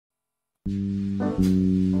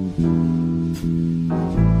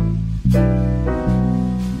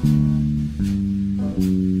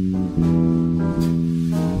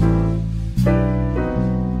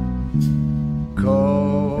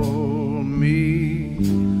Call me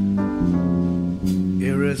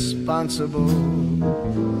irresponsible.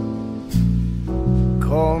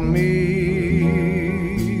 Call me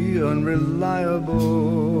unreliable.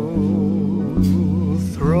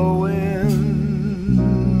 Throw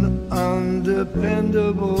in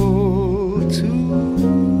undependable too.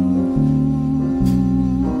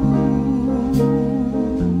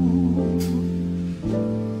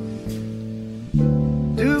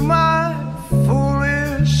 Do my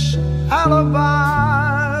foolish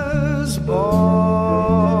alibis bore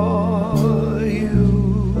you?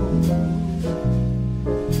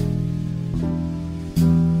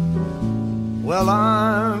 Well,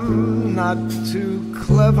 I'm not too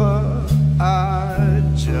clever, I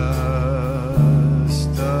just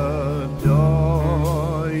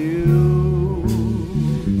adore you.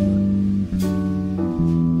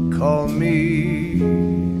 Call me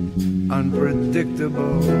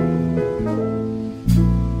unpredictable.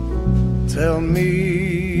 Tell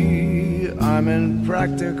me I'm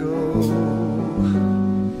impractical.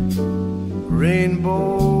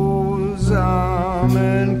 Rainbows I'm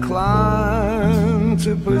inclined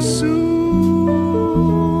to pursue.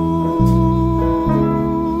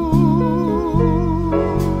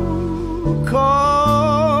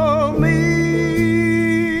 Call me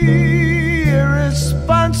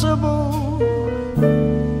irresponsible.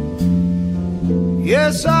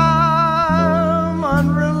 Yes, I'm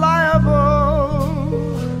unreliable,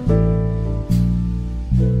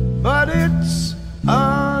 but it's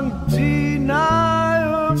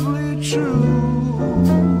undeniably true.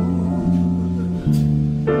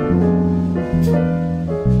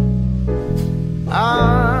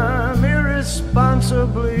 I'm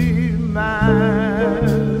irresponsibly mad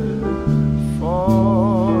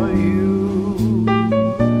for you.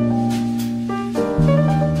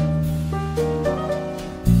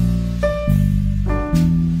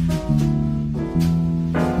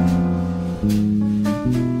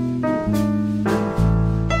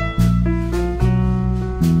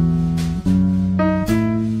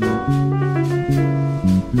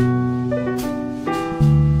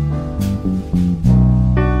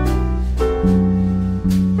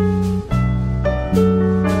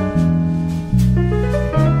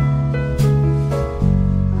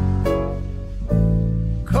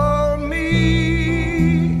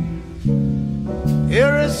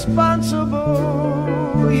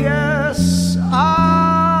 Irresponsible, yes,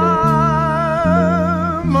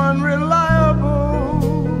 I'm unreliable,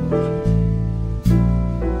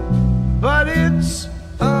 but it's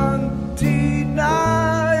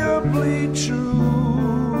undeniably true.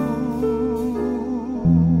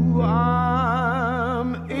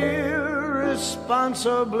 I'm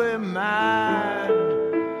irresponsibly mad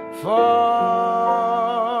for